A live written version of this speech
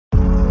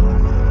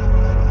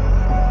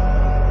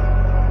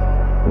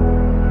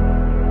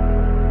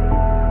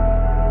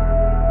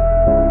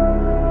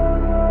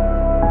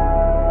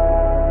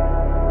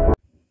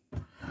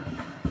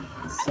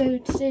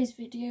today's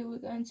video we're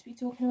going to be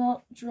talking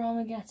about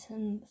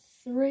Dramagedon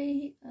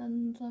 3,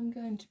 and I'm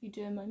going to be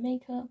doing my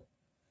makeup.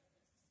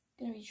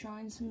 Going to be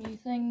trying some new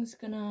things.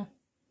 Gonna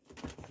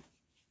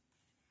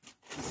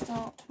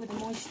start with a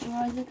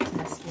moisturiser because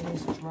my skin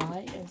is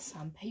dry and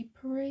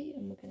sandpapery,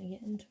 and we're going to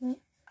get into it.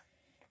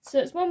 So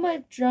it's one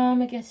where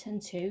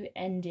Dramagedon 2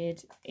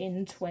 ended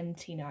in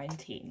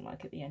 2019,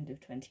 like at the end of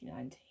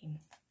 2019.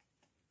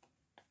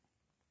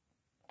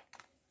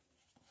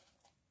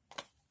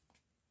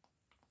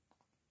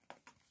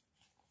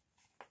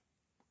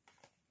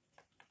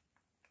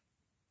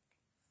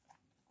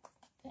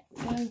 There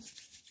we go.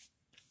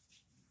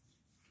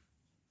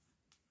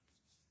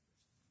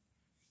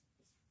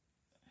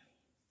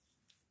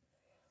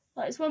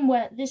 Like, it's one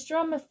where this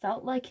drama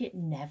felt like it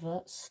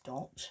never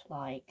stopped,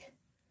 like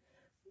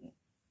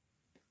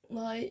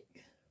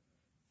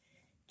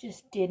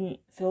just didn't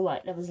feel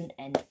like there was an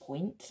end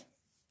point.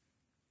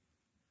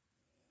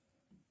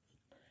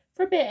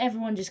 For a bit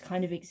everyone just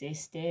kind of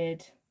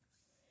existed.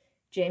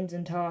 James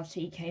and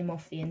Tati came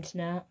off the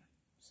internet,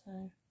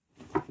 so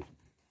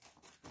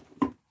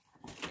I'm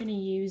gonna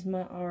use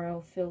my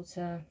RL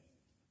filter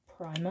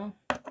primer.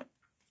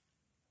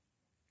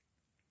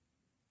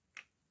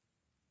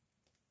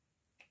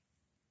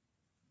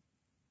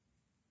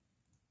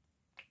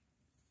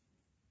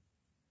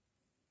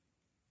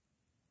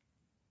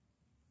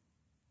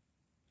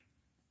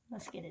 My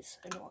skin is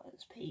so not at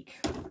its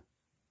peak.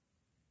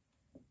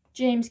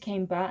 James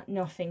came back,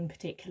 nothing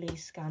particularly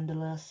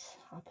scandalous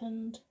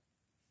happened.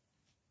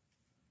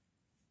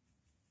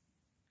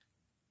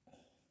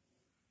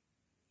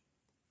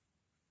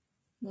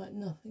 Like,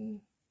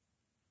 nothing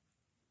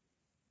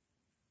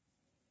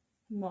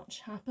much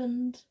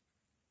happened.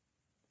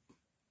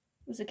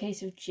 It was a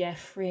case of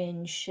Jeffrey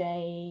and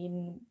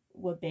Shane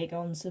were big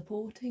on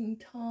supporting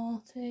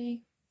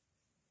Tati.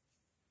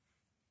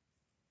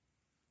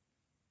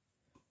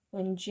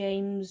 When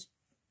James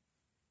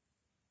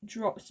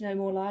dropped No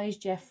More Lies,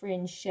 Jeffrey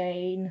and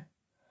Shane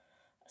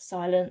are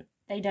silent.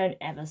 They don't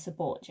ever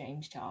support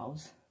James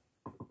Charles.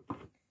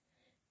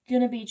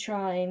 Gonna be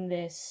trying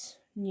this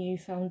new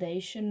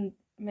foundation,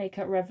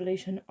 Makeup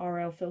Revolution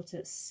RL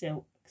Filter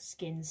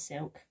Skin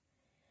Silk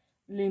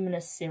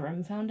Luminous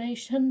Serum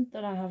Foundation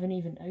that I haven't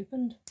even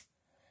opened.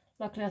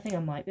 Luckily I think I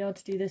might be able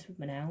to do this with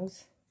my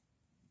nails.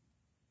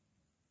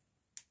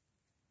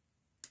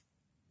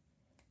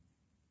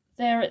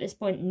 They're at this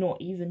point not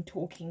even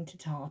talking to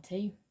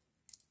Tati.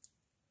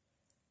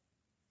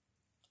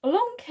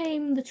 Along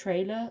came the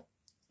trailer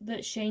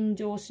that Shane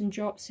Dawson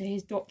dropped to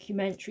his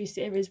documentary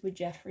series with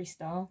Jeffree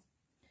Star.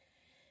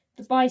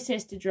 The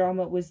bi-sister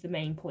drama was the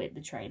main point of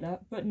the trailer,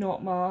 but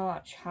not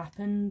much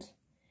happened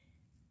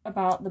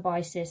about the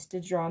bi-sister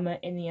drama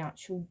in the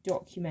actual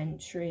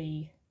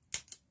documentary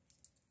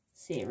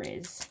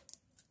series.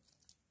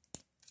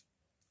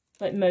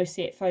 Like,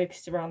 mostly it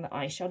focused around the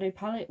eyeshadow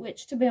palette,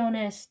 which, to be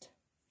honest,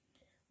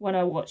 when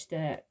I watched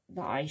it,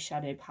 the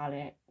eyeshadow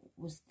palette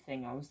was the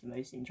thing I was the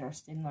most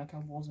interested in. Like, I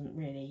wasn't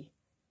really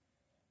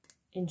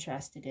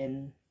interested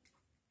in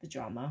the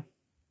drama.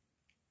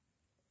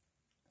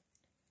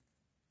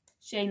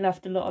 Shane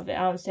left a lot of it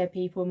out and said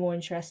people were more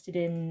interested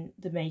in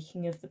the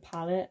making of the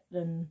palette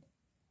than...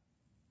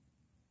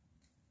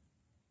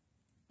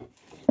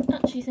 I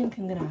actually think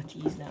I'm going to have to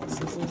use nail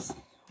scissors,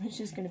 which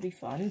is going to be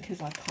fun because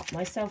I cut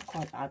myself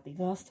quite badly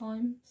last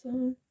time,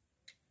 so...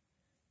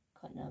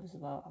 quite nervous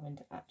about having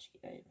to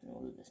actually open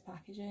all of this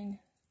packaging.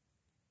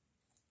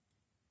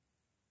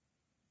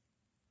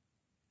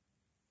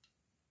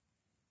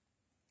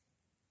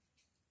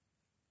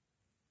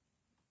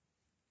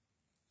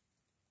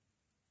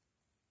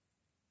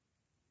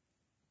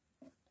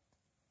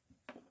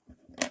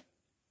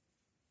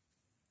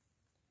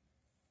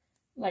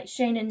 Like,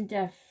 Shane and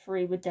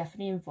Jeffrey were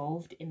definitely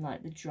involved in,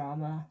 like, the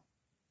drama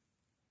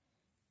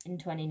in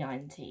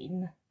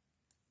 2019.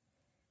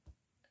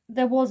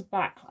 There was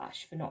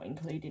backlash for not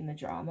including the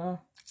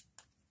drama.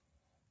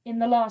 In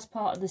the last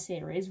part of the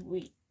series,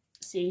 we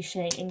see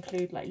Shane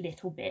include, like,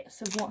 little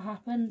bits of what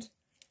happened.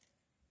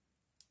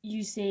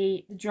 You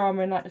see the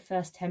drama in, like, the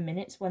first 10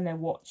 minutes when they're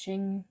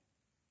watching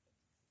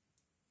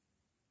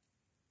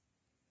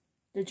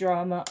the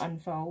drama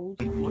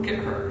unfold. Look at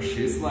her.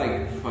 She's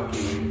like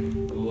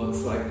fucking, looks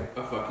like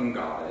a fucking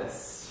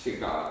goddess. She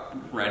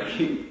got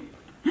ready.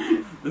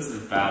 This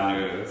is bad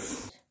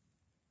news.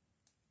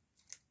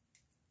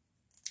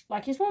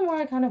 Like, it's one where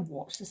I kind of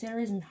watched the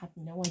series and had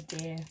no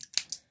idea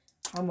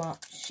how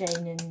much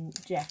Shane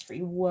and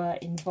Jeffrey were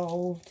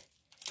involved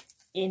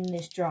in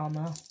this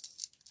drama.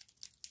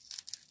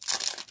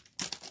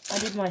 I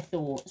did my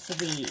thoughts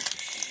of each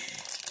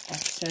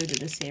episode of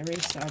the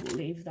series, so I will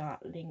leave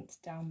that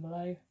linked down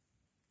below.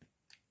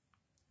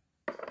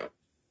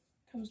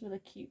 Comes with a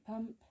cute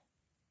pump.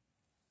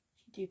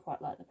 I do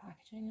quite like the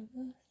packaging of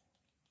this.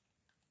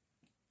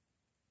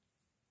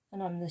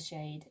 And I'm the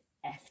shade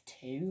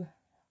F2.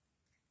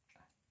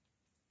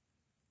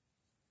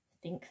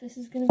 I think this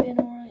is going to be an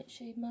alright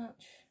shade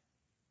match.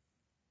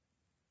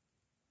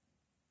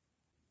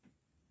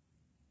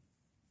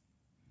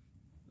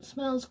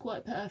 Smells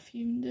quite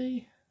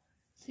perfumedy.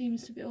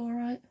 Seems to be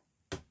alright.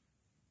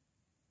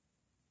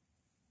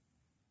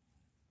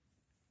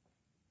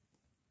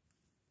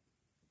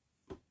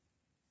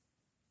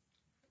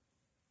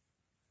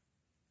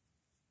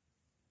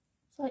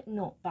 It's like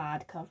not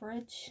bad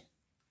coverage.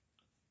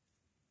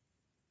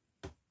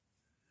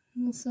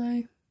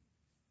 Also,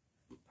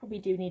 probably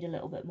do need a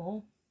little bit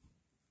more.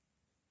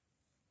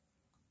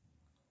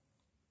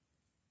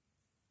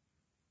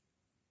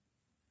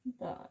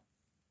 But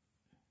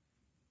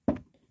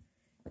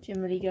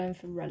generally going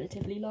for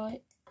relatively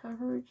light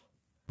coverage.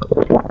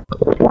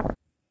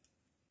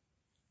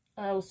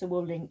 I also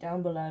will link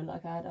down below,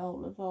 like I had a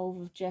whole evolve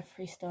of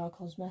Jeffree Star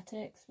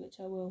Cosmetics, which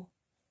I will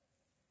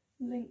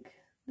link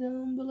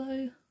down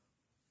below.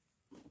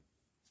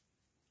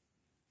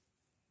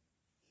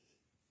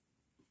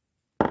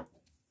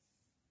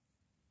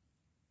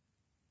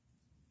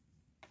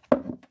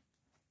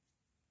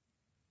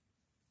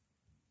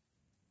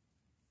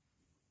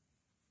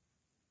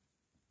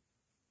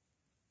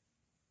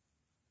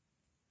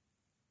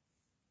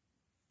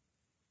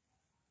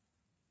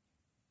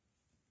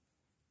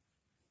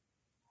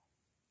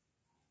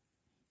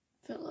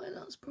 Feel like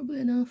that's probably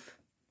enough.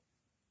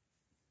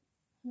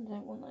 I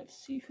don't want like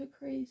super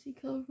crazy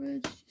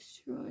coverage,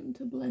 just trying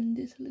to blend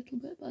it a little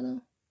bit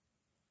better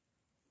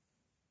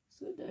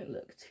so it don't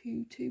look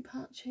too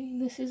patchy.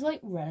 This is like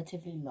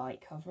relatively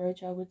light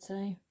coverage, I would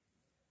say.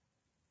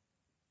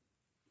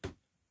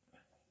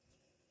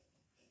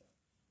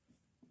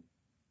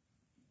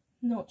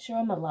 Not sure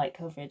I'm a light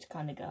coverage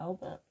kind of girl,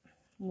 but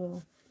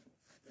we'll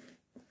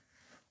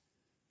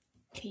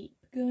keep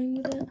going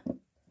with it.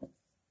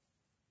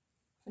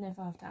 And if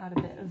I have to add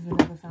a bit of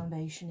another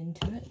foundation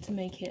into it to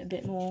make it a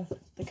bit more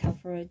the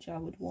coverage I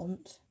would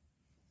want.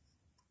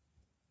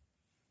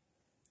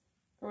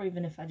 Or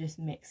even if I just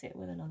mix it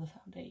with another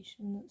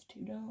foundation that's too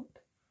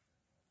dark.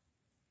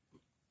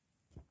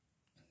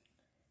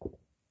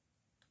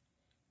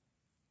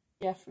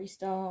 Jeffree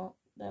Star.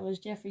 There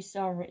was Jeffree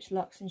Star and Rich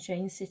Lux and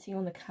Shane sitting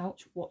on the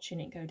couch watching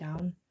it go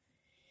down.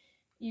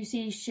 You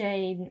see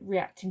Shane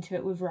reacting to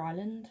it with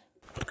Ryland.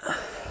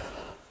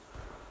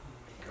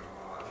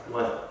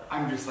 What?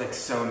 I'm just like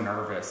so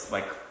nervous,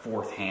 like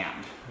fourth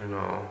hand. I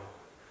know.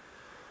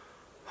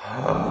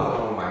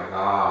 Oh my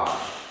god.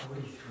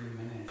 43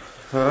 minutes.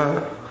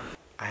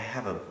 I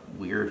have a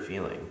weird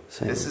feeling.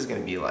 So this is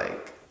gonna be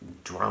like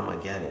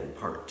Dramagedon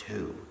Part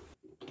 2.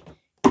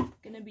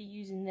 Gonna be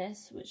using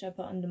this, which I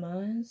put under my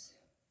eyes.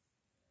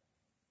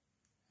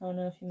 I don't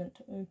know if you meant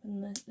to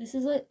open this. This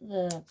is like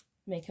the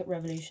Makeup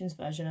Revolution's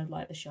version of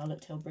like the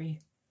Charlotte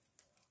Tilbury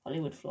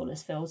Hollywood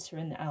Flawless Filter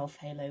in the e.l.f.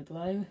 Halo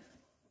Glow.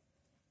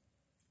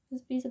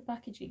 This piece of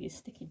packaging is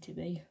sticky to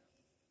me.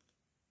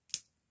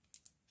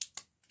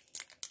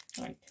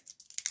 Right.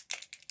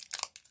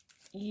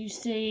 You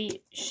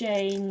see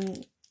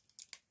Shane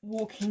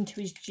walking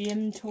to his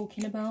gym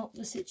talking about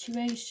the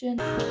situation.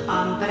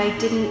 But I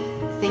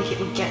didn't think it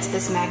would get to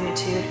this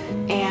magnitude.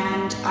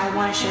 And I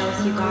want to share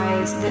with you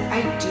guys that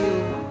I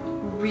do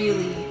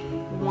really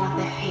want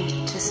the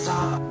hate to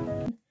stop.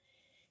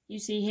 You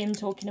see him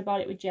talking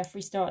about it with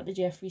Jeffree Star at the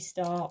Jeffree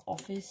Star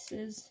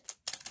offices.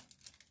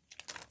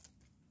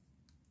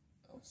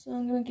 So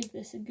I'm going to give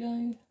this a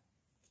go.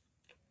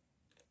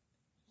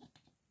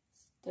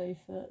 Doe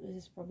foot. This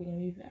is probably going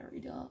to be very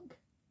dark.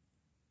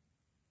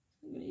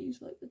 I'm going to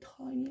use like the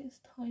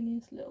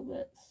tiniest little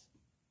bits.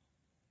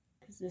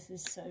 Because this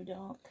is so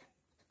dark.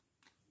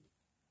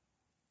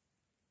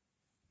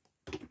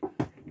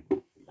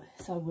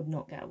 This I would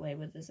not get away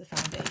with as a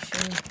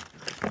foundation.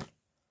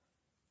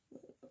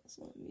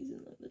 So I'm using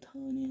like the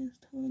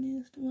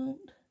tiniest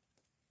amount.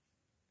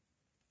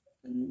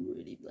 And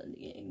really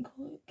blending it in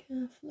quite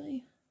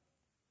carefully.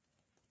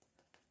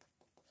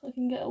 So I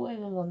can get away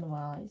with it under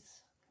my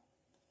eyes.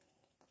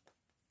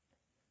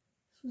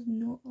 This was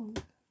not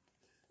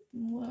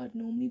where I'd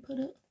normally put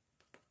it.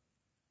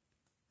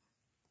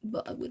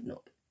 But I would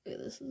not get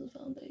this as a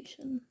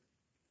foundation.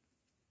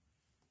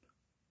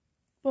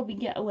 Probably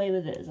get away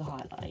with it as a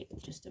highlight,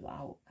 just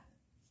about.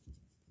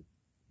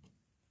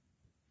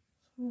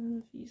 So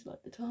I've used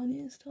like the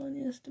tiniest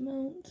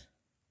amount.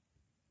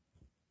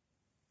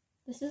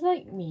 This is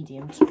like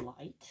medium to light.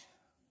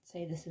 I'd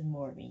say this is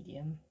more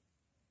medium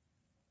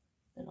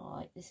than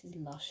light. This is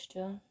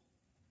Lustre.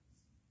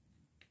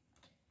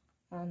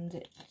 And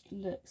it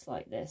looks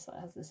like this. It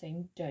has the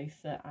same doe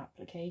foot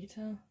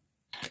applicator.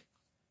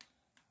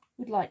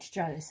 Would like to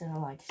try this in a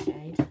lighter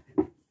shade.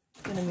 I'm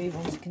going to move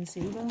on to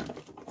concealer.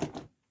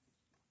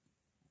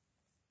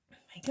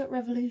 Makeup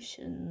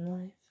Revolution.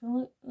 I feel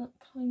like that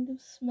kind of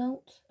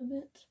smelt a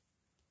bit.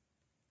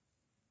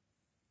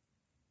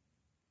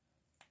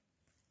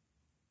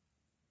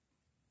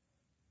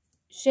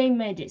 Shane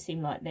made it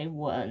seem like they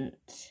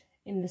weren't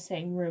in the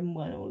same room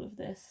when all of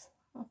this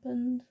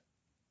happened.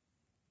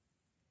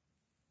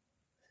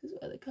 This is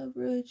where the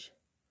coverage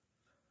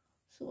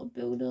sort of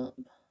build up.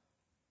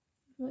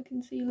 My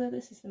concealer,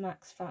 this is the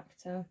Max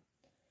Factor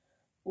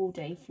All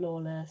Day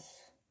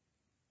Flawless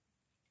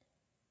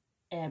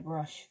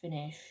Airbrush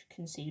Finish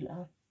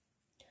Concealer.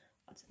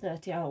 That's a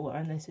 30-hour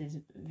and this is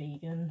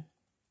vegan.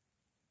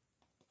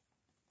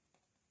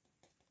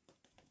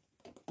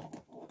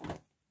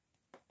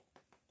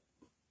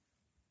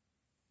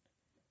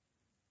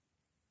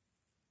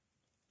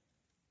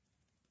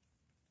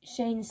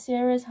 Shane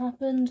Series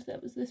happened. There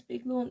was this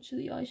big launch of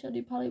the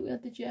eyeshadow palette. We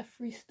had the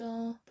Jeffree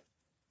Star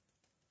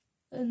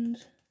and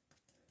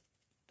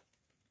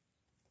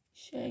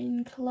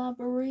Shane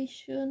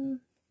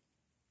collaboration.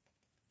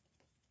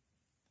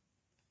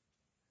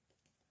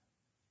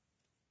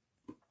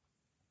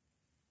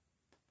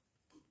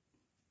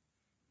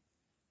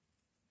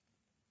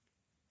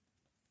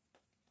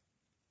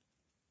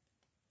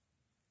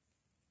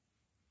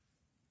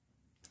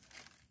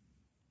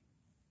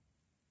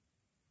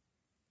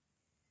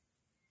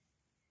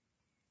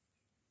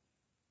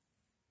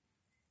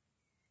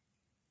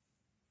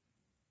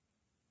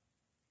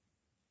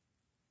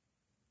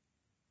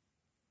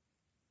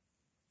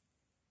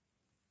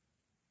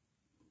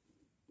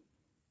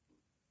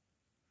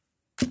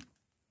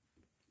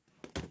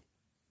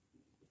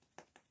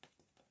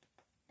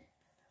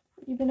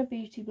 You've been a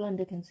Beauty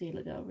Blender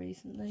concealer girl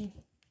recently.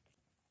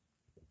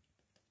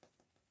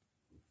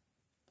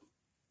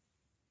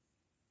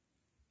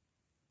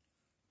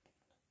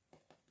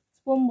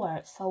 It's one where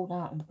it sold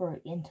out and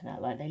broke the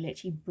internet, like they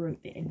literally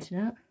broke the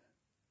internet.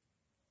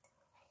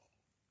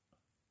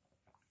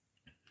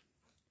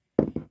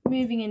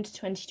 Moving into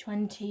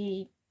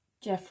 2020,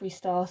 Jeffree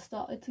Star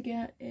started to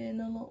get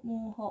in a lot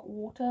more hot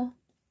water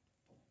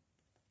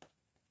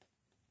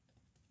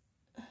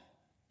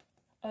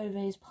over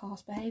his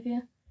past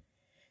behaviour.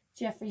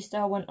 Jeffree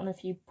Star went on a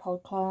few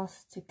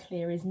podcasts to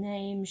clear his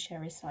name,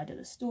 share his side of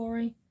the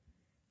story.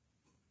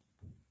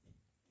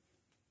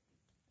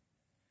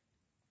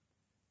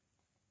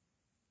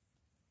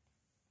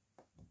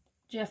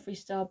 Jeffree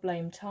Star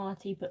blamed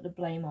Tati, put the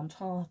blame on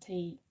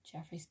Tati.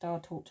 Jeffree Star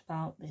talked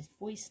about this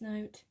voice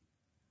note.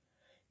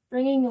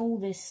 Bringing all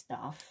this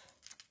stuff,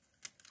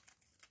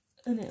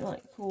 and it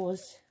like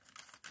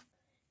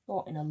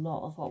got in a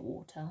lot of hot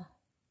water.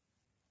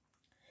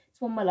 It's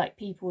one where like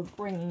people were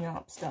bringing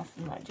up stuff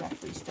from like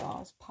Jeffree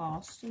Star's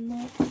past and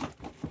that.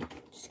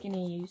 Just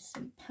gonna use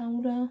some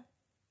powder.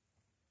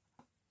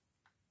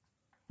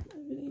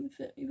 Maybelline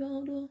Fit Me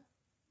powder.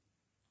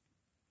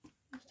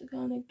 Just to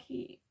kind of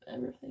keep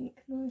everything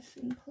nice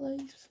in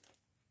place.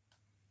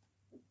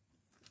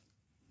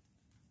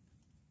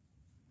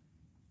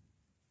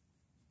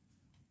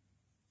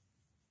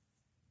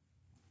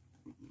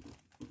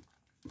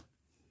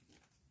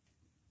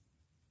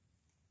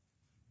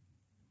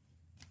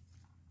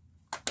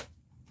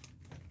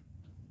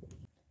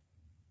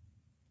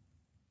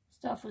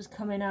 Stuff was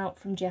coming out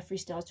from Jeffree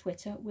Star's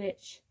Twitter,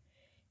 which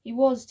he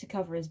was to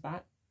cover his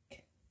back.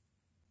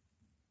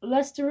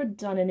 Lester had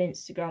done an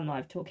Instagram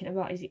live talking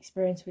about his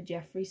experience with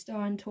Jeffree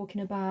Star and talking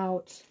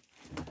about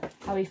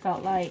how he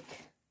felt like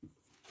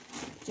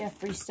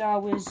Jeffree Star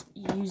was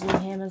using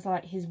him as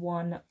like his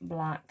one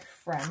black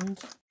friend.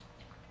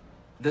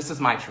 This is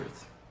my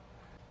truth.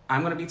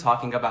 I'm going to be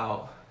talking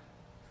about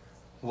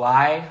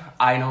why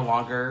I no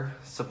longer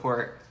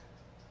support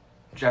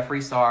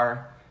Jeffree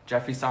Star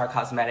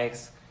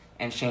Cosmetics,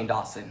 and Shane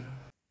Dawson.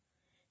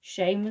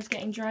 Shane was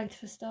getting dragged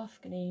for stuff.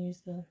 Gonna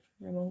use the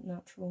Remote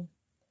Natural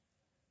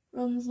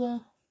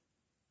bronzer.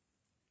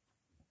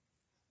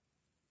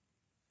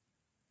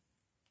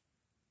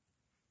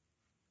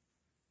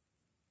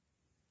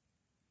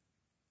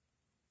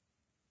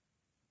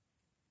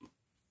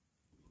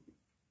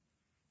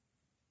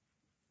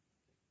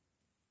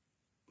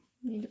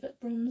 Need a bit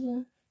of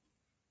bronzer.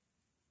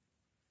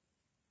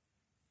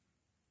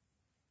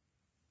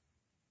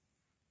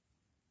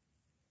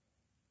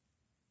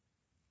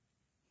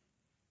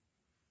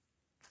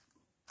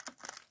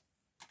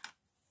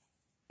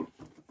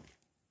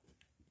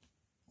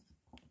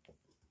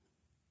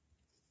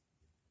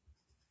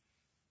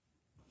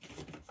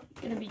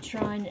 Gonna be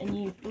trying a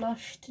new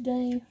blush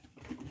today.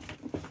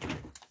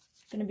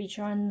 Gonna be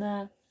trying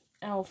the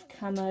e.l.f.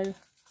 Camo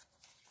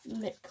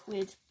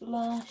Liquid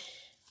Blush.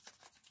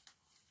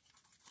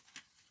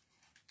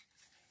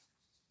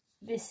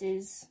 This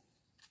is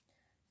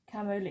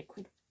Camo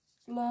Liquid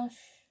Blush.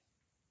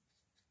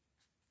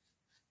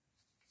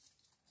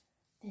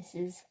 This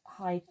is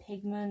High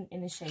Pigment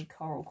in the shade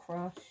Coral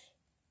Crush.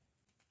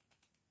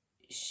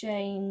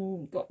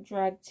 Shane got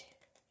dragged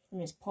from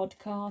his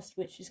podcast,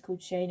 which is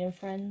called Shane and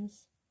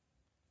Friends,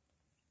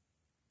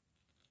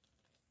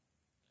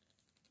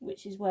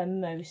 which is where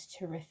most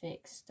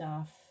horrific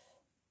stuff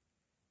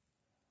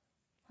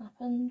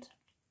happened.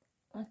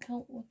 I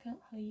can't work out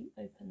how you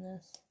open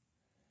this.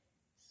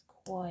 It's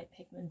quite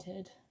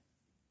pigmented.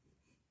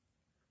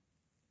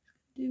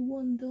 Do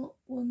one dot,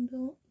 one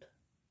dot,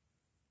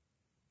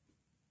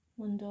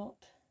 one dot.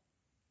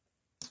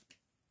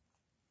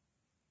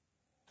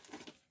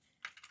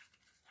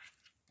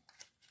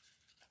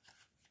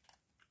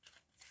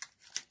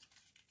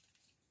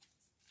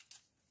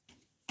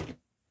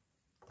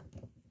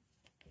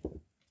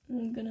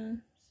 I'm gonna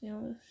see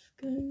how this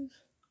goes.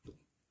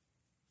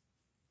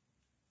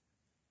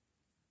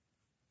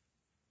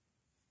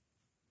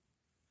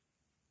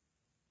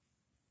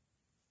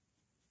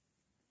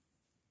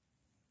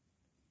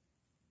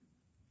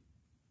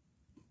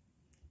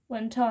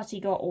 When Tati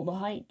got all the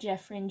hype,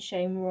 Jeffree and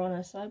Shane were on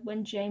her side.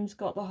 When James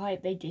got the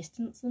hype, they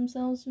distanced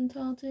themselves from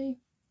Tati.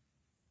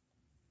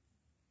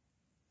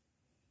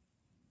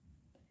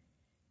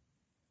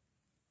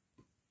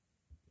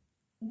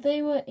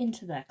 They were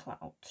into their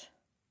clout,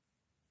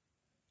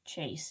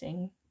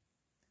 chasing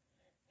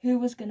who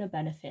was going to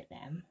benefit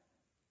them.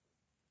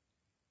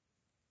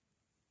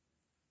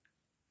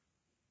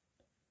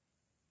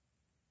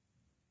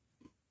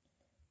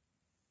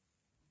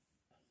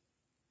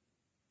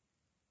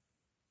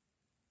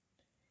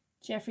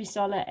 Jeffree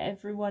Star let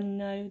everyone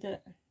know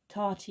that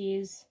Tati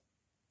is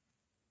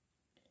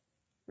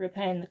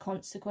repaying the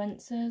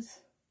consequences.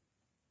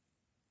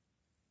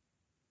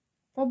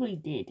 Probably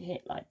did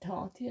hit like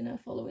Tati and her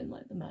following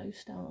like the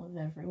most out of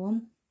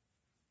everyone.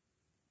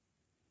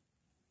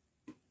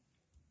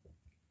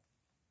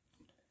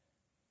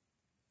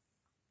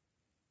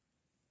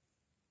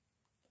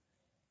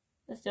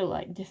 They're still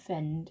like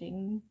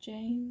defending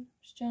James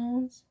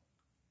Charles.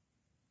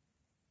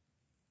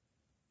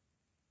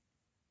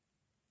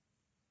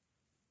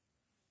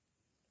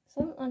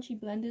 So I haven't actually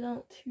blended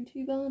out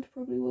too bad.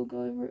 Probably will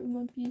go over it with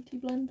my beauty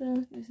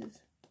blender. This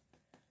is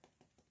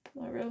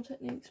my Real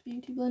Techniques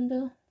beauty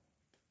blender.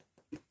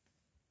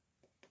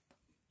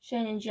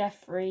 Shane and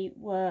Jeffree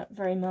were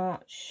very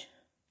much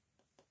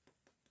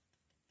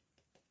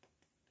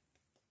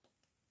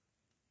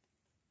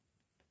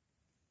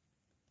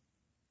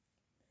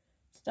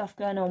stuff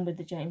going on with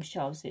the James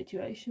Charles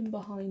situation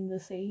behind the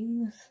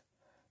scenes.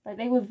 Like,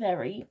 they were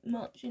very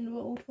much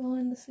involved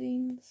behind the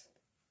scenes.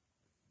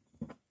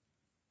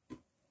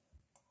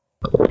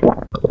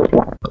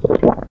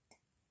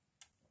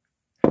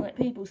 Like,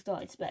 people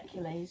started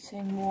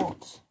speculating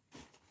what.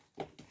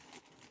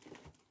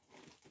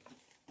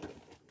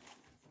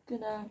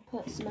 Gonna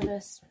put some of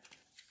this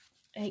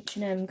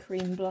H&M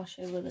cream blush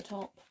over the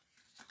top.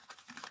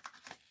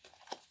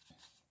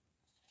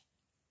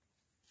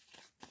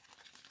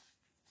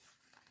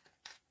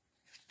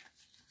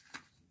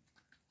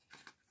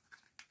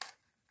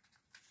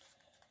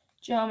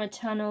 Drama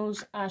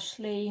Channel's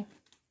Ashley,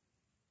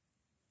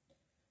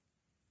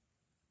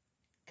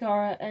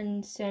 Cara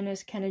and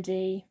Sienna's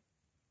Kennedy,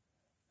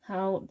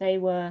 how they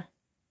were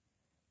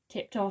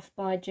tipped off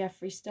by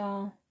Jeffree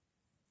Star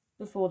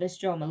before this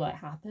drama like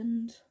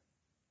happened.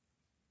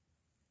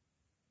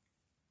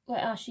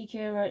 Like Ashley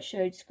Kira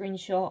showed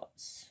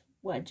screenshots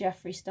where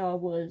Jeffree Star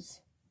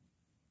was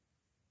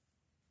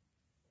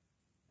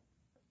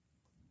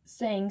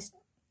saying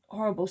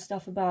horrible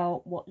stuff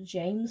about what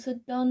James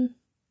had done.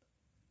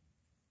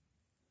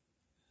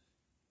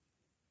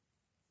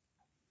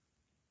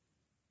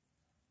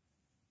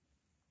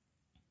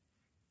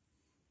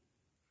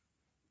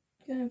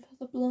 Going for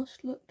the blush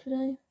look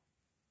today.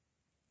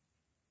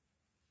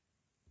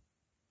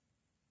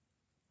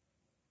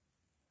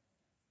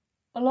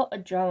 A lot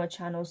of drama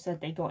channels said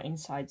they got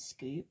inside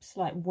scoops,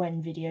 like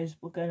when videos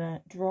were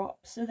gonna drop,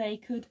 so they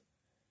could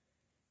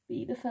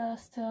be the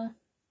first to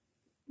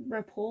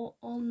report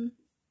on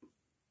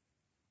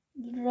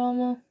the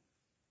drama.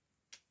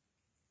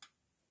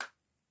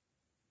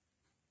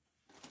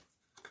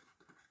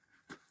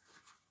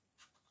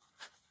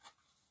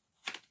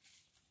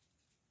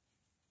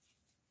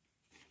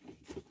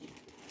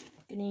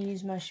 Gonna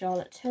use my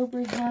Charlotte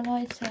Tilbury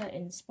highlighter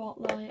in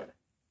Spotlight.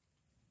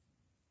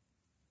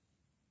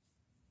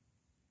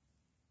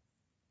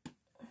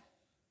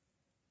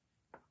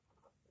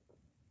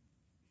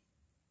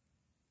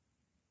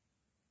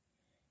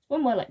 It's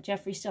one where like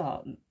Jeffree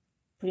Star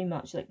pretty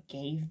much like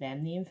gave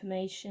them the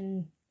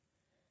information,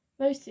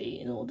 mostly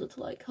in order to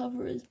like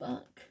cover his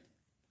back.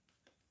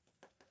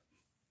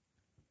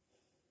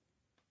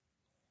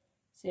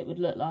 So it would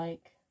look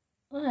like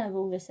I have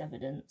all this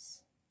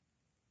evidence.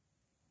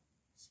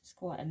 It's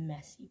quite a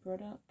messy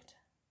product,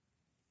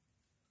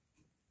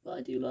 but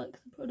I do like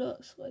the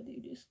product, so I do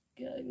just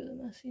get over the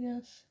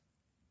messiness.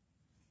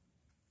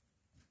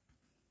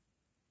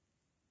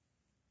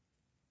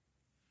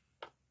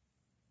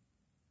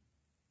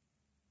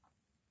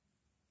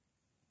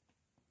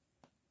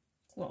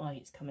 It's not like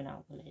it's coming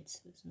out the lid,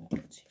 so it's not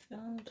too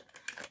bad.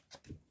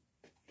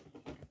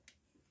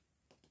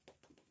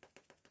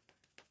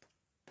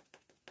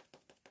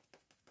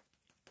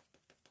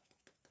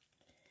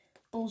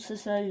 Also,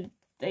 so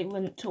they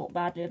wouldn't talk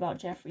badly about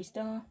Jeffree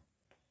Star,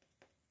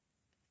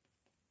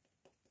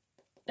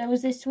 there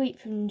was this tweet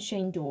from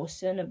Shane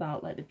Dawson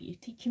about like the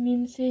beauty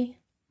community.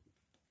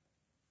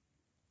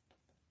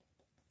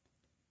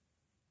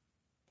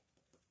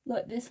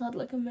 Like this had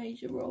like a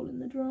major role in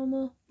the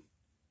drama.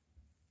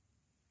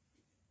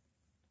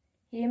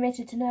 He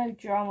admitted to know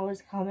drama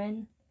was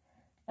coming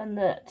and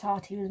that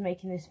Tati was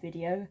making this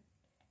video,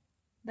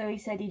 though he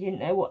said he didn't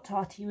know what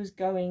Tati was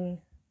going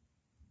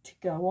to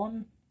go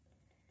on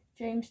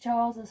James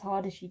Charles as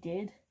hard as she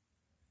did.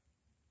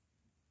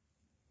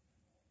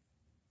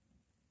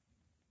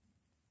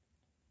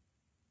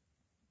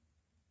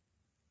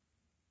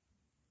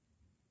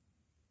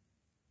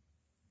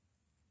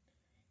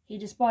 He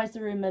despised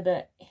the rumour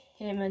that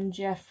him and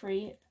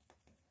Jeffree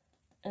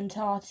and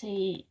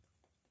Tati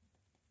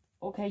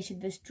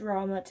orchestrated this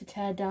drama to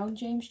tear down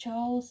James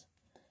Charles,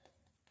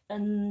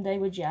 and they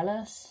were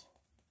jealous,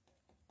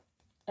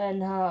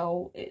 and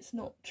how it's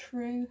not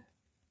true.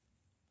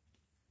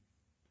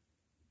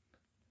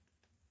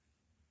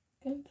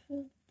 Going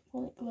for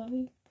quite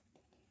glowy.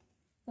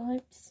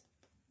 vibes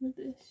with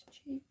this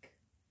cheek.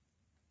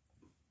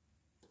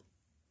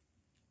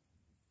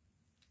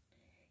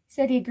 He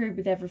said he agreed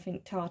with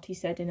everything Tati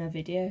said in her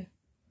video.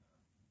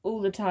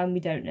 All the time, we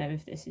don't know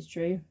if this is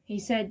true. He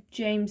said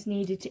James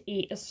needed to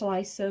eat a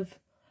slice of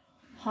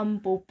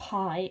humble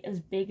pie as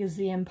big as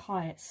the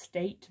Empire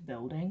State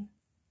Building.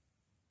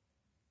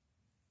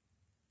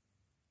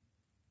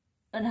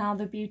 And how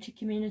the beauty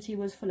community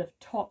was full of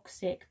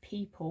toxic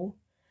people.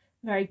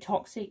 Very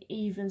toxic,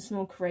 even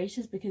small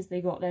creators, because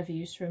they got their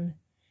views from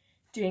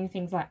doing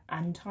things like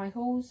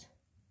anti-hauls.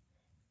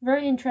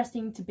 Very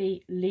interesting to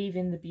be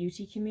leaving the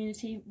beauty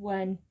community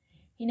when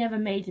he never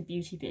made a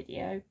beauty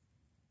video.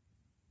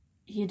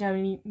 He had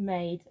only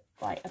made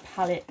like a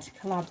palette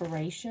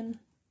collaboration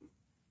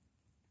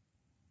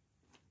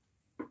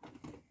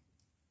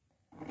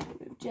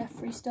with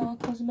Jeffree Star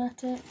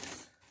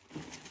Cosmetics.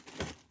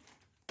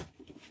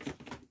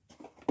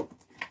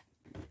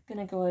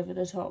 Gonna go over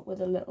the top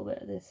with a little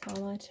bit of this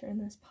highlighter in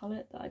this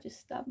palette that I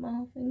just stabbed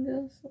my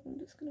finger, so I'm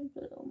just gonna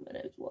put it on my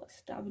nose while I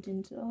stab it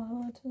into the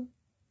highlighter.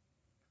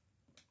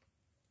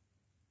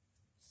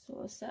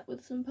 Sort of set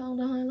with some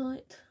powder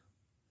highlight.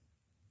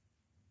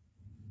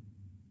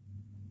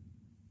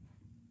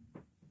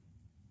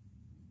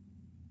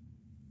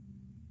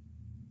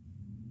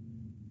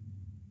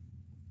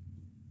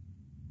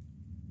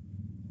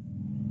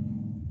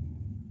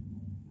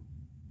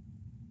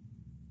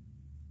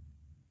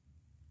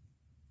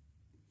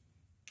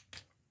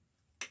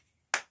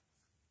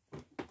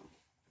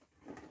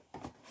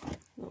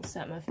 I'll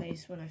set my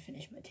face when I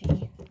finish my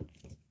tea.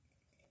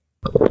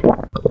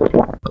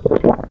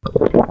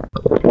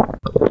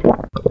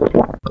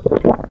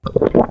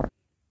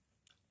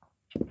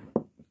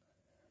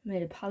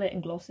 Made a palette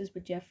and glosses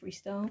with Jeffree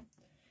Star.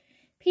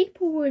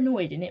 People were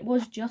annoyed, and it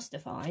was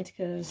justified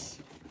because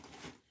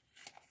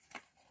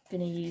I'm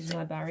going to use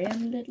my Barry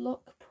M Lid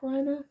Lock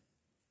primer.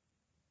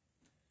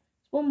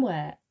 It's one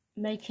where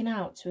making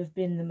out to have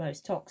been the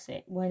most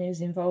toxic when it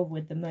was involved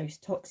with the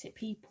most toxic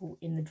people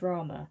in the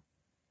drama.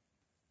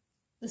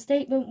 The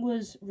statement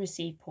was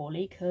received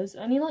poorly because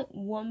only like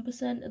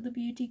 1% of the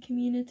beauty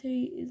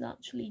community is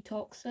actually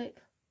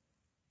toxic.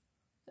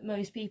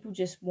 Most people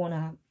just want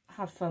to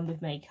have fun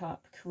with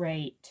makeup,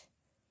 create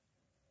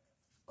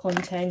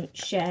content,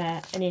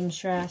 share an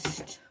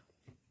interest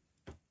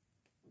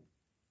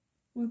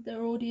with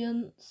their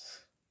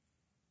audience.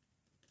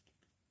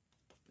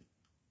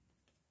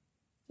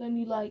 It's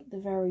only like the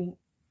very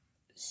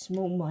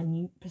small,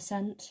 minute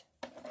percent.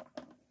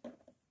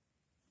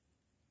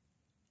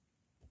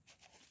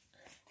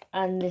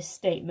 And this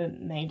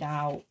statement made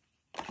out,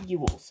 you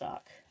all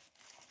suck.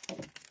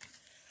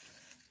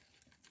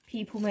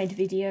 People made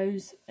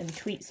videos and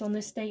tweets on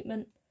this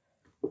statement.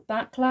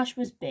 Backlash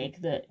was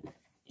big that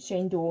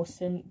Shane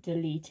Dawson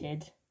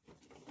deleted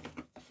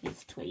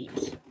his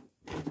tweet.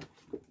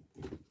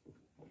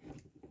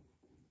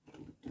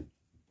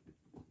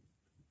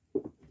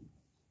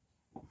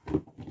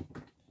 I'm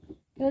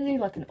gonna do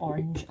like an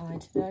orange eye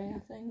today, I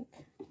think.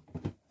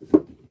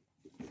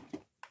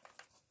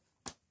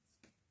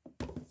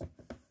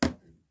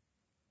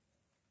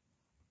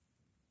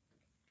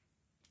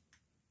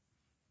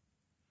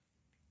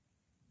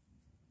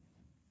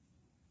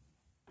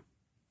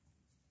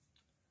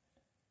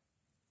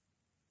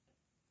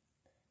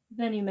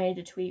 Then he made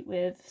a tweet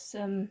with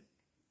some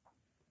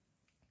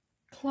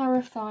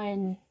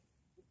clarifying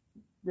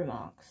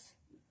remarks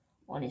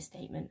on his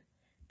statement.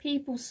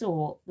 People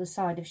saw the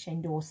side of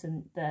Shane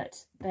Dawson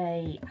that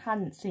they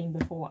hadn't seen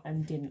before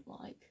and didn't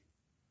like.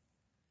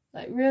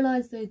 Like,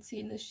 realised they'd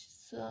seen the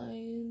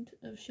side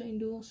of Shane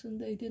Dawson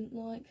they didn't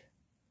like.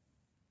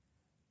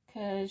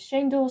 Because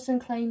Shane Dawson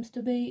claims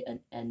to be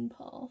an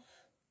empath.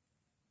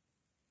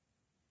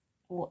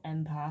 Or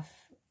empath.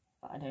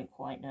 I don't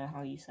quite know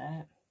how you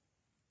say it.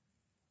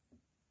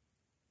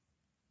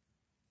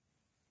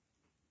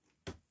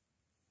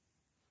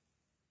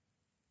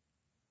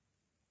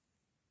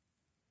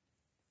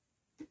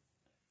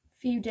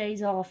 Few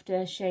days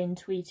after Shane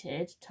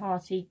tweeted,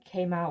 Tati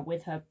came out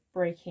with her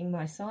Breaking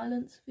My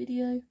Silence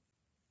video.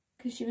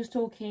 Because she was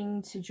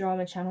talking to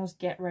drama channels,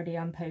 get ready,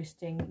 I'm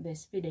posting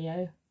this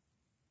video.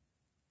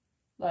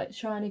 Like,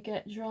 trying to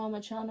get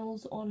drama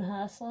channels on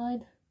her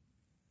side.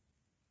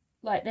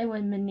 Like, they were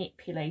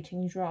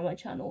manipulating drama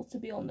channels to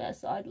be on their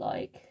side,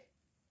 like,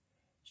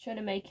 trying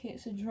to make it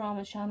so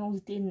drama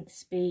channels didn't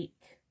speak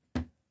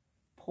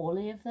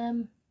poorly of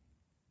them.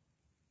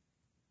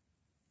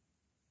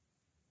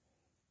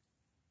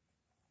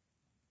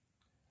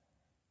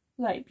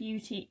 Like,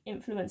 beauty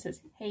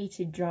influencers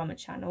hated drama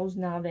channels,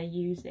 now they're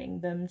using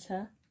them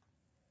to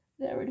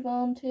their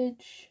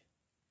advantage.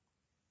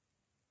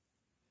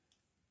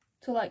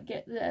 To, like,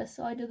 get their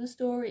side of the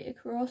story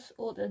across,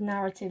 or the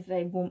narrative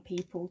they want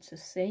people to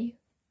see.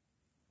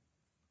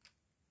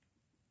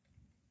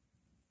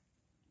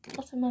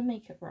 Lots of my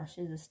makeup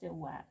brushes are still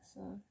wet,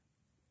 so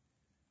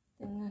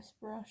in this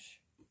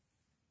brush.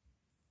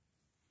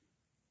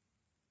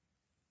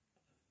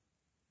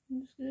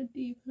 I'm just going to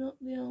deepen up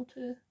the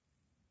outer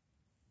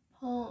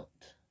part.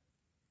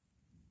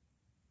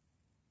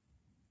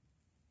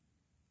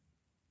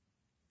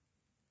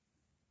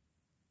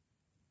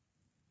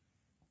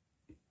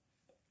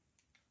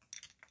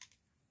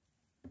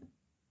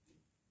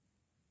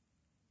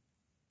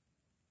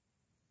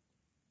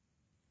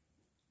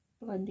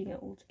 blending it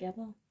all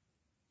together.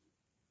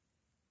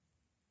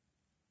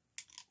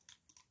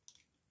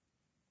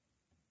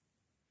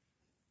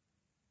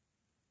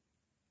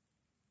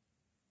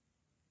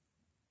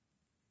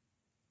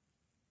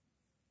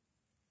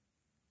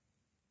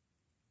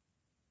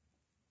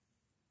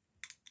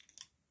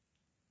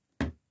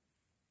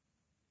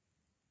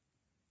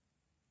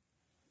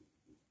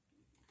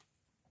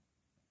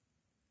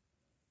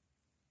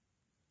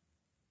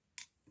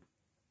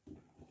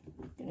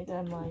 I'm gonna go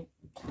in my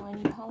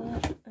tiny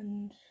palette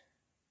and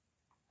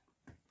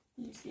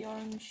use the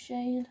orange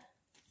shade.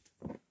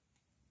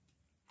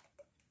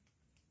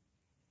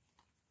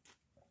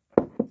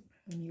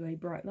 MUA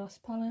Bright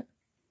Lost palette.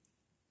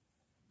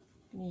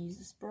 I'm gonna use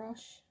this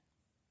brush.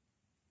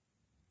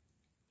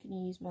 I'm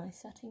gonna use my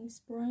setting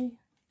spray.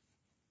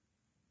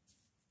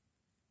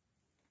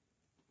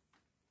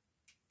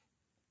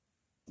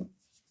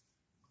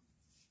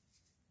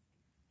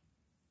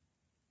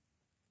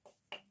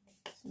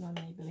 This is my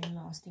Maybelline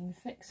Lasting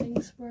Fixing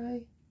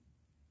Spray.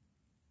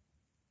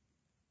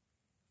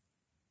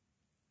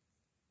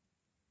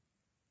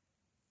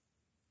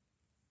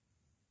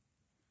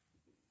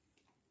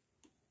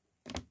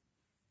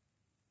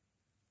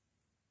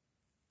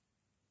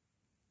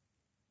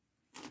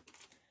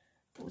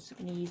 Also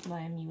going to use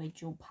my MUA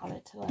Dual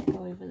palette to like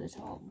go over the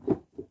top.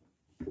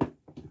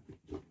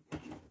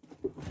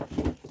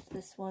 It's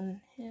this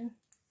one here.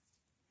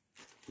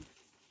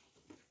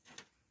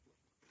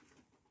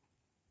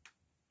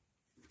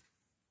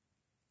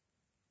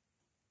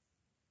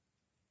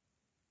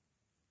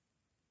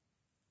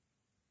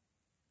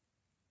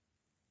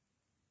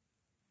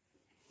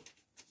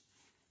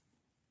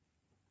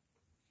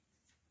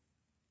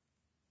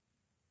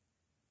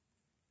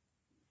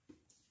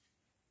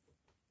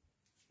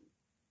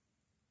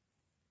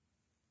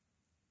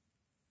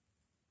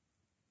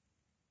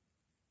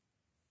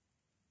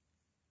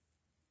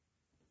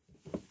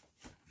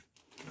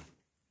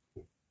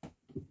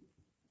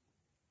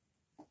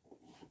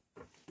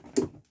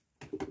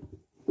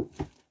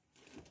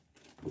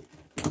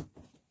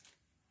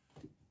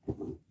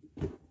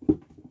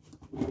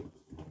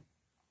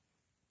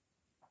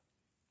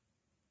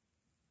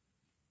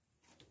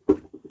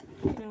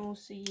 You can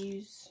also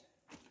use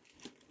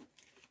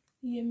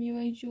the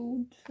MUA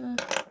Dual for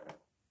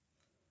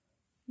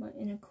my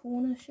inner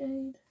corner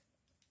shade.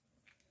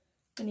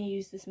 I'm going to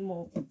use this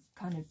more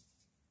kind of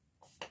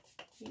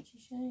peachy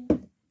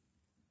shade.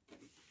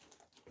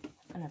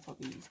 And I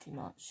probably use too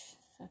much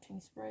setting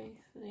spray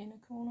for the inner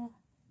corner.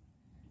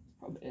 It's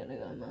probably going to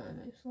go in there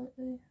most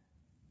likely.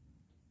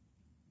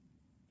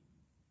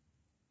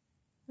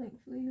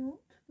 Thankfully not,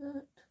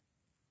 but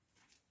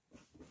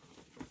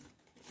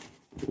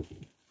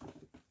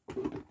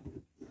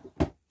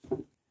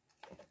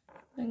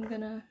I'm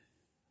gonna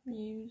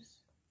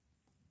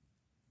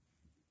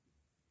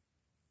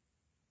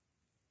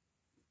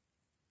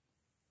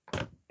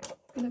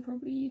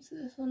probably use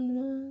this under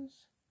my eyes.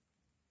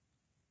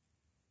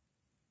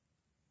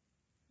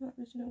 That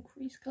original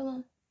crease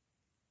colour.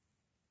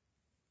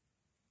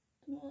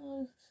 To my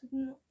eyes, this is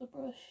not the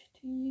brush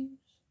to use.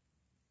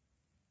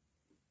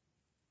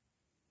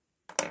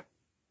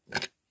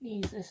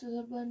 Use this as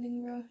a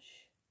blending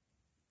brush.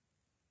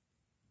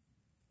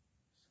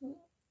 So,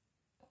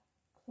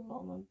 a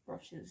lot of my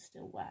brush is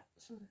still wet,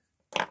 so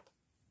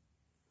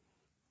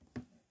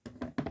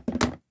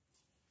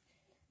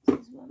this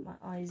is where my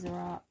eyes are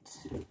at.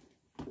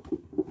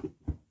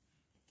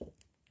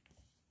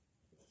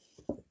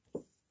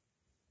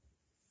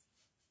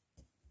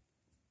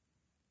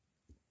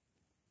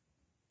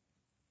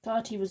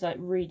 Tati was like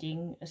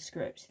reading a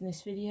script in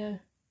this video.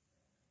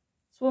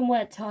 It's one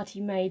where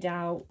Tati made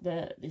out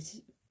that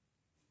this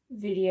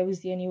video was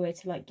the only way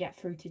to like get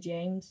through to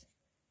James.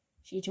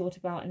 She talked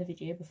about in the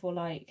video before,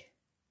 like,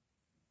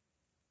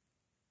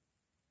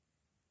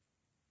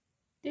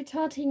 did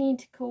Tati need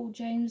to call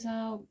James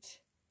out?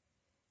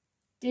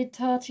 Did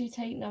Tati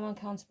take no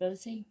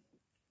accountability?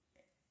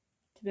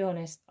 To be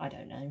honest, I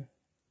don't know.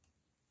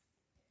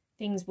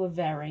 Things were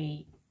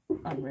very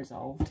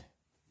unresolved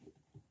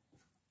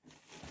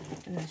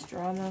in this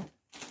drama.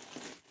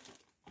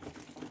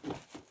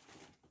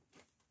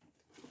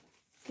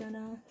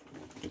 Gonna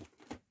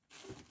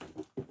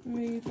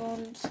move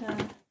on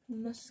to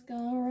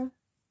mascara.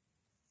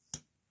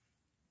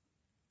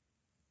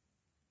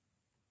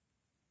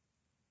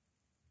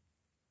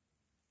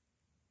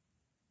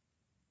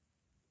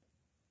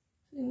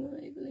 Using the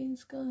Maybelline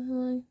Sky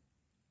High.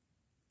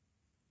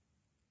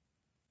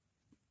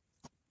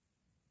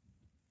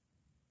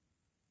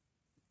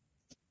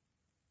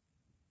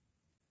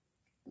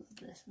 Love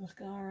this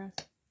mascara.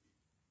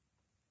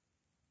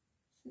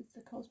 This is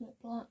the Cosmic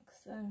Black,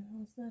 so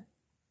there's the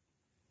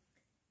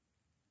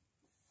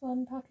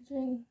fun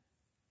packaging.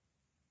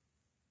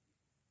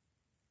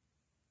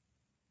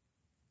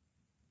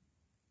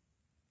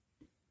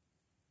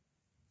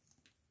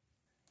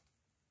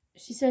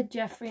 She said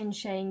Jeffrey and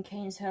Shane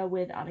came to her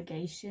with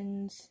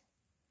allegations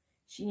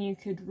she knew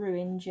could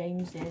ruin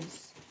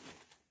James's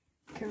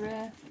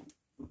career.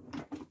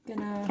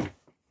 Gonna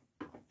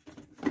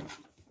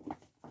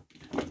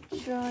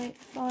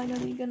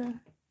finally gonna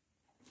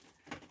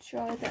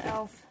try the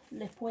e.l.f.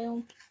 lip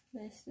oil.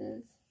 This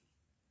is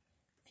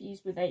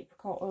fused with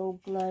apricot oil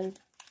glow.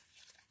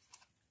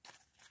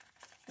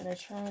 Gonna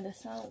try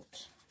this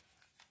out.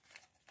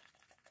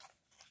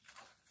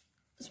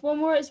 It's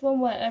one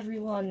where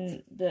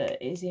everyone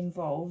that is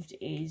involved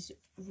is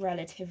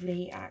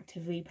relatively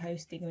actively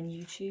posting on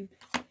YouTube.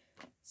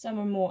 Some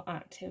are more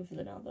active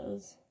than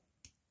others.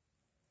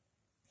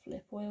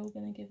 Lip oil,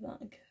 gonna give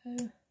that a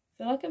go.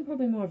 I feel like I'm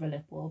probably more of a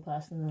lip oil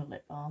person than a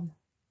lip balm.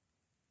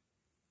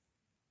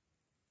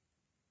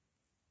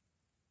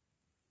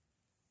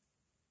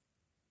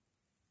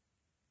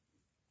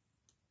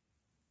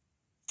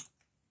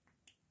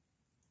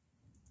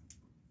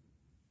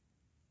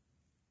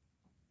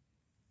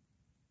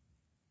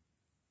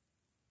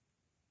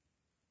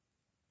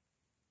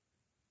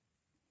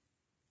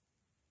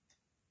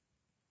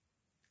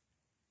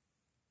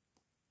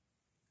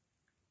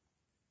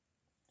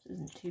 This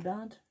isn't too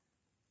bad.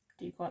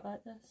 Do you quite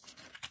like this?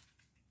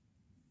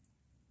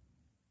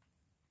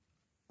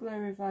 Glow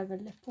Reviver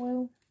lip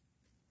oil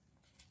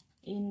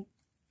in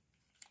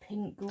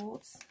pink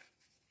gauze.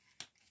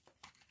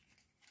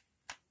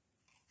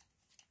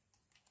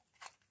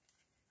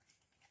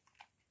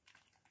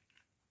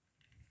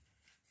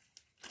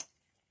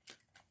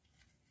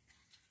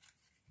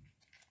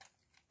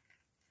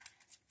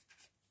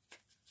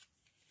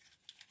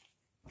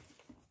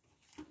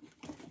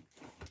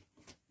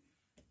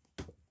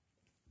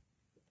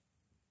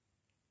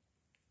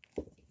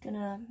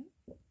 Gonna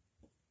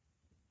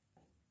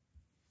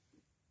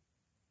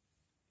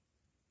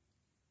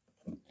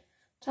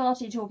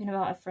Tati talking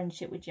about her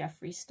friendship with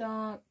Jeffree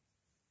Star.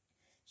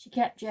 She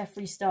kept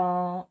Jeffree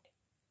Star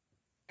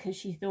because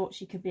she thought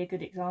she could be a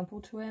good example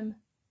to him.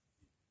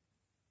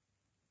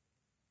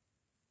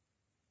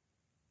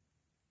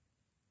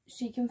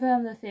 She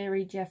confirmed the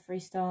theory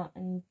Jeffree Star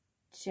and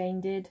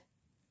Shane did.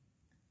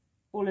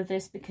 All of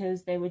this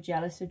because they were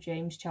jealous of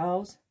James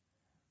Charles.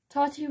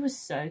 Tati was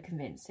so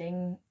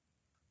convincing.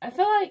 I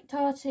feel like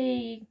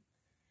Tati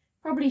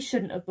probably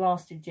shouldn't have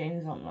blasted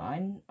James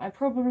online. I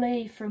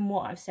probably, from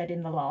what I've said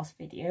in the last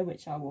video,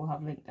 which I will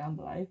have linked down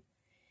below,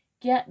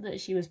 get that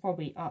she was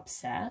probably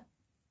upset.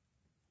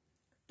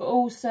 But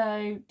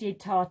also, did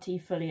Tati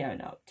fully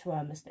own up to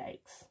her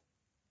mistakes?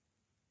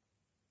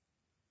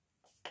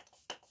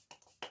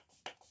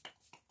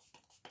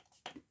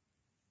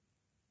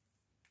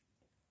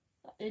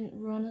 That didn't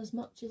run as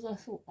much as I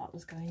thought that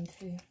was going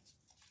to.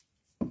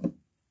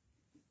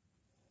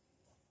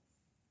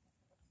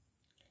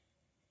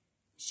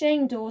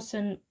 Shane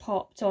Dawson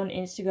popped on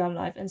Instagram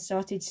Live and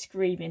started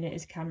screaming at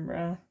his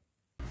camera.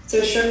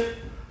 So sure.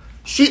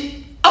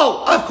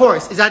 Oh, of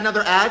course. Is that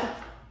another ad?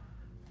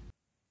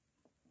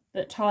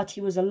 That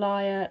Tati was a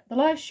liar. The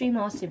live stream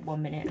lasted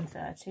 1 minute and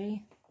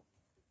 30.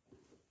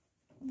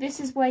 This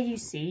is where you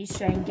see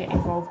Shane get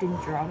involved in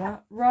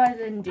drama.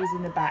 Ryland is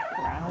in the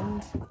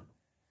background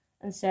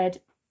and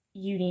said,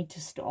 "You need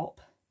to stop.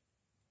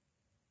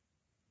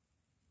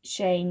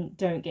 Shane,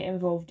 don't get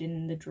involved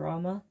in the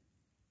drama.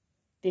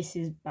 This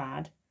is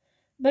bad."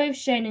 Both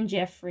Shane and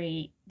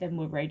Jeffree then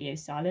were radio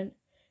silent.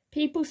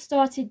 People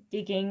started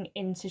digging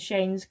into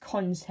Shane's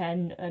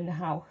content and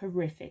how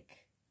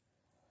horrific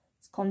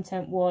his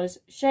content was.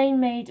 Shane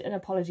made an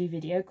apology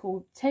video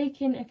called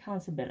Taking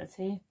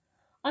Accountability.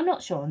 I'm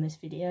not sure on this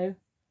video.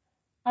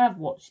 I've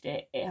watched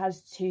it. It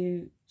has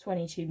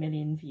 22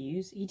 million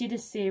views. He did a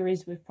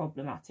series with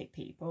problematic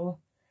people.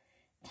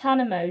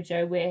 Tana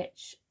Mojo,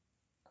 which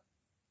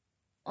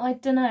I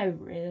don't know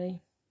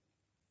really.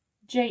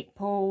 Jake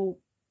Paul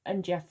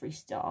and Jeffree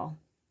Star.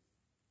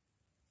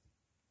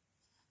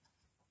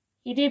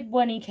 He did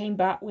when he came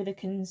back with a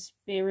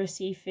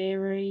conspiracy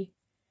theory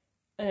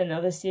and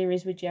another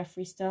series with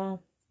Jeffree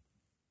Star.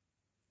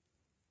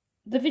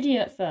 The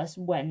video at first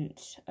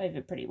went over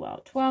pretty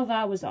well. 12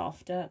 hours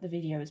after the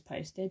video was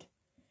posted,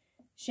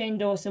 Shane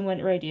Dawson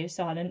went radio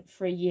silent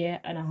for 1.5 years.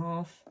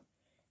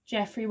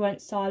 Jeffree went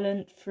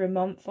silent for a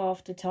month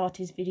after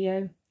Tati's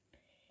video.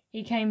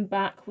 He came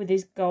back with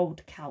his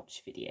gold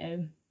couch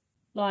video.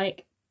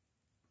 Like,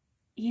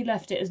 he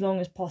left it as long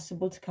as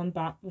possible to come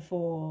back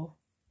before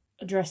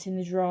addressing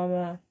the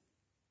drama.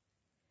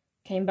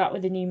 Came back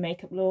with a new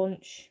makeup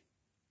launch.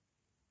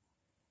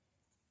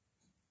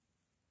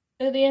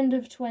 At the end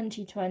of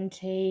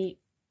 2020,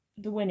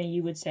 the winner,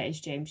 you would say,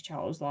 is James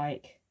Charles.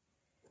 Like,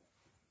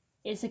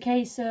 it's a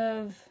case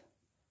of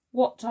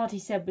what Tati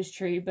said was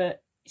true,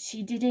 but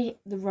she did it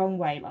the wrong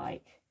way.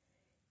 Like,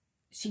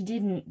 she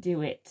didn't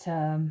do it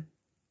for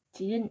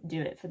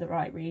the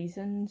right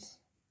reasons.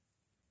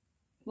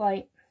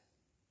 Like,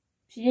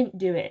 she didn't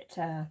do it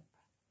to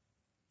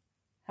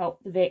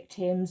help the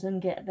victims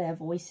and get their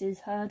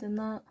voices heard and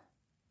that.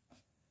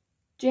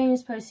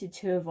 James posted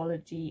 2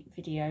 apology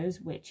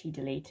videos, which he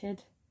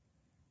deleted.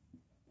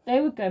 They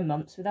would go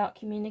months without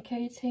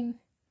communicating,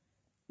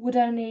 would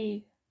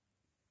only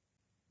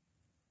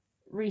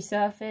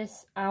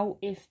resurface out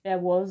if there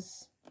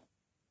was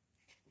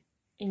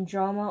in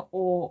drama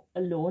or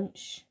a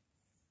launch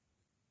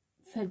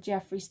for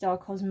Jeffree Star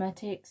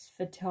Cosmetics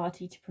for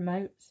Tati to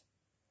promote.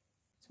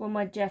 So when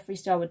my Jeffree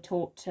Star would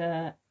talk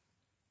to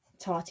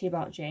Tati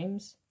about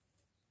James.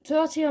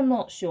 Tati, I'm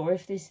not sure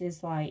if this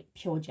is like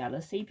pure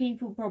jealousy.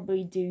 People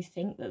probably do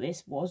think that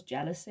this was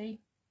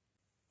jealousy.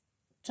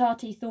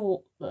 Tati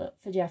thought that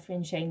for Jeffree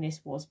and Shane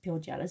this was pure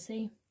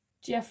jealousy.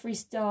 Jeffree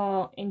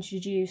Star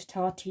introduced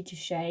Tati to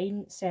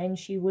Shane, saying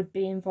she would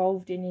be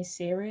involved in his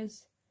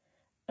series,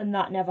 and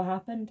that never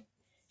happened.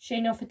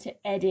 Shane offered to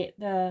edit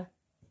the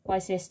My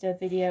Sister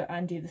video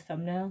and do the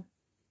thumbnail,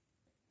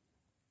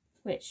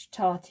 which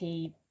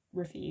Tati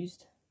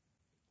refused.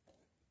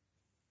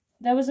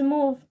 There was a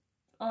more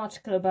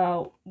article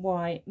about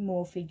why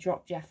Morphe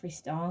dropped Jeffree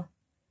Star.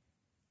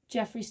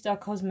 Jeffree Star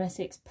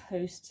Cosmetics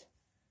post.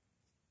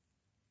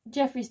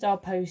 Jeffree Star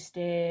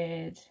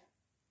posted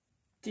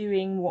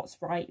Doing What's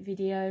Right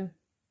video.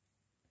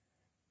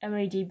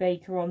 Emily D.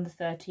 Baker on the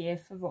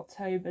 30th of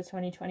October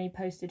 2020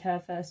 posted her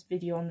first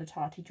video on the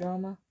Tati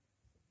drama.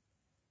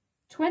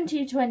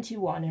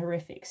 2021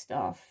 horrific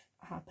stuff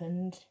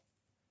happened.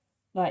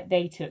 Like,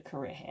 they took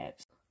career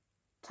hits.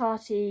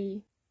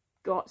 Tati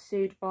got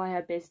sued by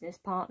her business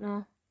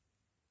partner,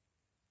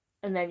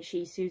 and then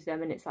she sues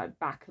them, and it's like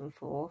back and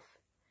forth.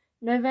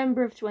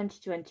 November of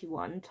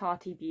 2021,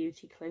 Tati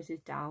Beauty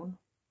closes down.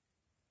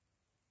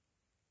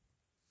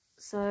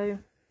 So,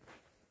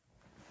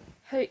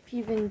 hope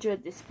you've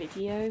enjoyed this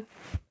video.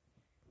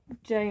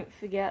 Don't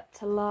forget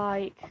to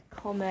like,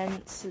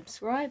 comment,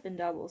 subscribe, and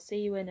I will see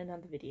you in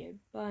another video.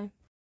 Bye.